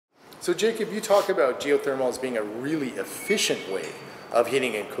So Jacob, you talk about geothermal as being a really efficient way of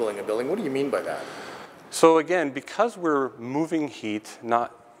heating and cooling a building. What do you mean by that? So again, because we're moving heat,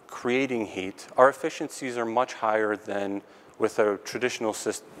 not creating heat, our efficiencies are much higher than with a traditional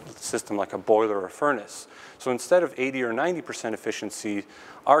system like a boiler or furnace. So instead of 80 or 90% efficiency,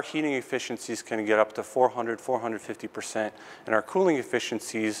 our heating efficiencies can get up to 400, 450%, and our cooling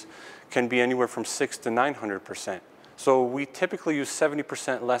efficiencies can be anywhere from 600 to 900%. So we typically use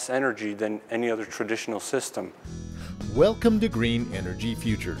 70% less energy than any other traditional system. Welcome to Green Energy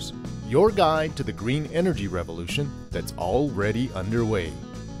Futures, your guide to the green energy revolution that's already underway.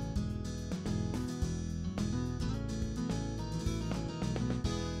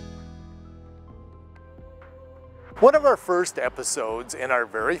 One of our first episodes in our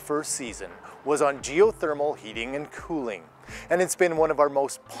very first season was on geothermal heating and cooling, and it's been one of our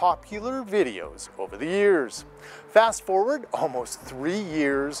most popular videos over the years. Fast forward almost 3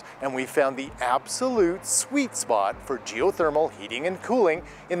 years, and we found the absolute sweet spot for geothermal heating and cooling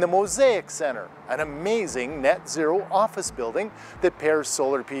in the Mosaic Center, an amazing net zero office building that pairs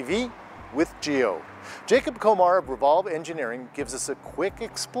solar PV with geo. Jacob Komar of Revolve Engineering gives us a quick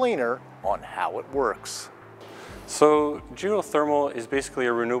explainer on how it works. So geothermal is basically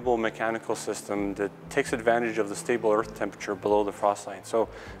a renewable mechanical system that takes advantage of the stable earth temperature below the frost line. So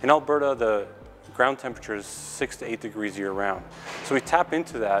in Alberta, the ground temperature is 6 to 8 degrees year round. So we tap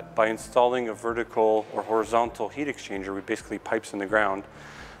into that by installing a vertical or horizontal heat exchanger with basically pipes in the ground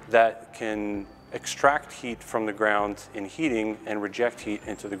that can extract heat from the ground in heating and reject heat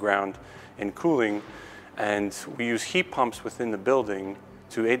into the ground in cooling. And we use heat pumps within the building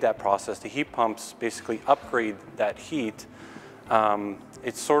to aid that process. The heat pumps basically upgrade that heat.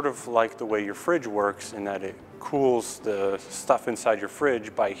 It's sort of like the way your fridge works in that it cools the stuff inside your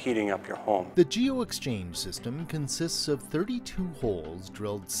fridge by heating up your home. The geoexchange system consists of 32 holes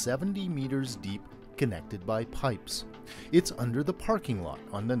drilled 70 meters deep, connected by pipes. It's under the parking lot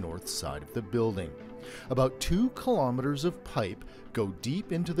on the north side of the building. About 2 kilometers of pipe go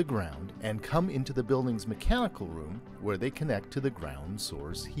deep into the ground and come into the building's mechanical room, where they connect to the ground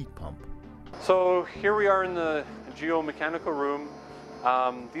source heat pump. So here we are in the geomechanical room.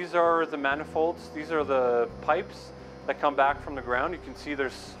 These are the manifolds. These are the pipes that come back from the ground. You can see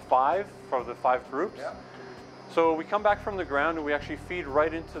there's 5 for the 5 groups. Yeah. So we come back from the ground and we actually feed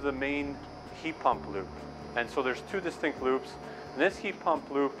right into the main heat pump loop. And so there's 2 distinct loops. And this heat pump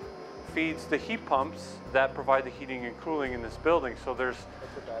loop feeds the heat pumps that provide the heating and cooling in this building. So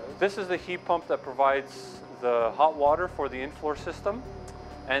this is the heat pump that provides the hot water for the in-floor system.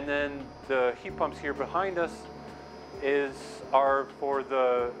 And then the heat pumps here behind us are for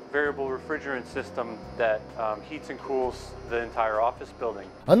the variable refrigerant system that heats and cools the entire office building.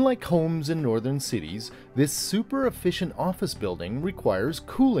 Unlike homes in northern cities, this super efficient office building requires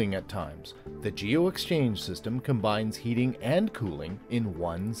cooling at times. The geoexchange system combines heating and cooling in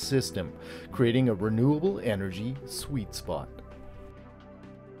one system, creating a renewable energy sweet spot.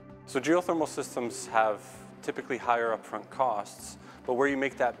 So geothermal systems have typically higher upfront costs, but where you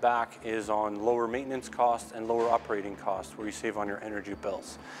make that back is on lower maintenance costs and lower operating costs, where you save on your energy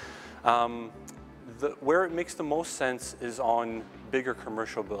bills. Where it makes the most sense is on bigger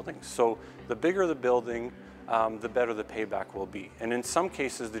commercial buildings. So the bigger the building, the better the payback will be. And in some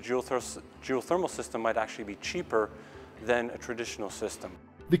cases, the geothermal system might actually be cheaper than a traditional system.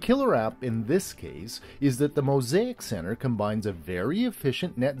 The killer app in this case is that the Mosaic Center combines a very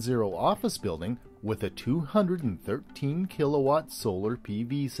efficient net zero office building with a 213 kilowatt solar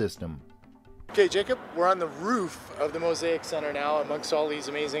PV system. Okay, Jacob, we're on the roof of the Mosaic Center now amongst all these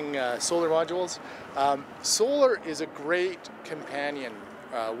amazing solar modules. Solar is a great companion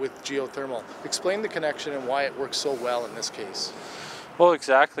with geothermal. Explain the connection and why it works so well in this case. Well,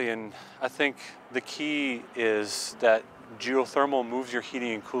 exactly, and I think the key is that geothermal moves your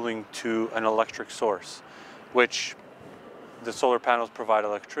heating and cooling to an electric source, which the solar panels provide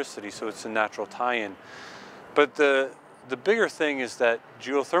electricity, so it's a natural tie-in. But the bigger thing is that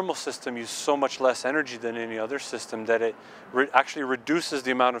geothermal system uses so much less energy than any other system that it actually reduces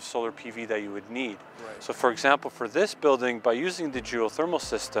the amount of solar PV that you would need. Right. So for example, for this building, by using the geothermal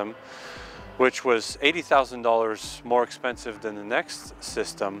system, which was $80,000 more expensive than the next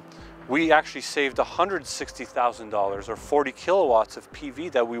system, we actually saved $160,000 or 40 kilowatts of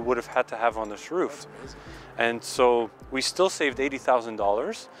PV that we would have had to have on this roof. And so we still saved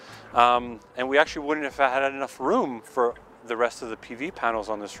 $80,000, and we actually wouldn't have had enough room for the rest of the PV panels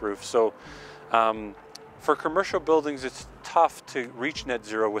on this roof. So for commercial buildings, it's tough to reach net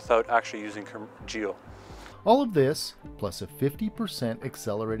zero without actually using geo. All of this, plus a 50%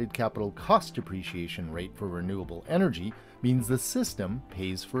 accelerated capital cost depreciation rate for renewable energy, means the system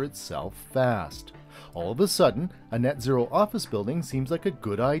pays for itself fast. All of a sudden, a net zero office building seems like a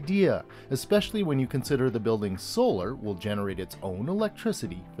good idea, especially when you consider the building's solar will generate its own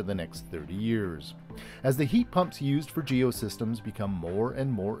electricity for the next 30 years. As the heat pumps used for geosystems become more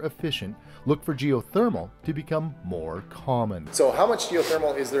and more efficient, look for geothermal to become more common. So how much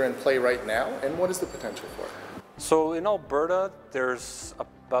geothermal is there in play right now, and what is the potential for it? So in Alberta, there's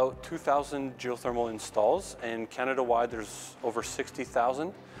about 2,000 geothermal installs, and Canada-wide there's over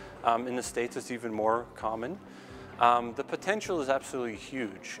 60,000. In the States, it's even more common. The potential is absolutely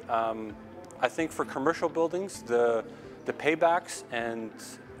huge. I think for commercial buildings, the paybacks and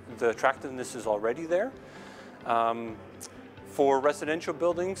the attractiveness is already there. For residential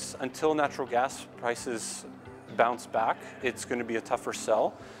buildings, until natural gas prices bounce back, it's going to be a tougher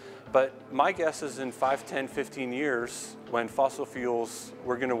sell. But my guess is in 5, 10, 15 years, when fossil fuels,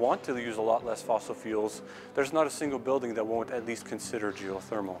 we're going to want to use a lot less fossil fuels, there's not a single building that won't at least consider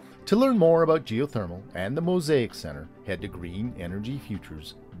geothermal. To learn more about geothermal and the Mosaic Center, head to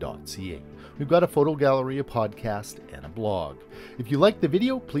greenenergyfutures.ca. We've got a photo gallery, a podcast, and a blog. If you like the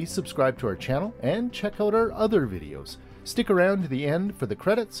video, please subscribe to our channel and check out our other videos. Stick around to the end for the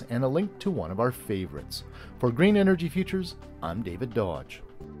credits and a link to one of our favorites. For Green Energy Futures, I'm David Dodge.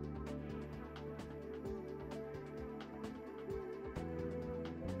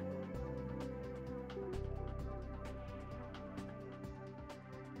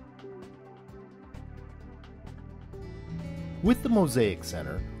 With the Mosaic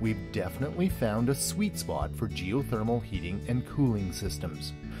Center, we've definitely found a sweet spot for geothermal heating and cooling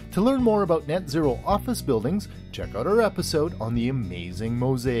systems. To learn more about net zero office buildings, check out our episode on the amazing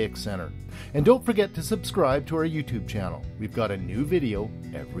Mosaic Center. And don't forget to subscribe to our YouTube channel. We've got a new video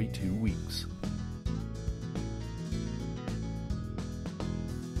every 2 weeks.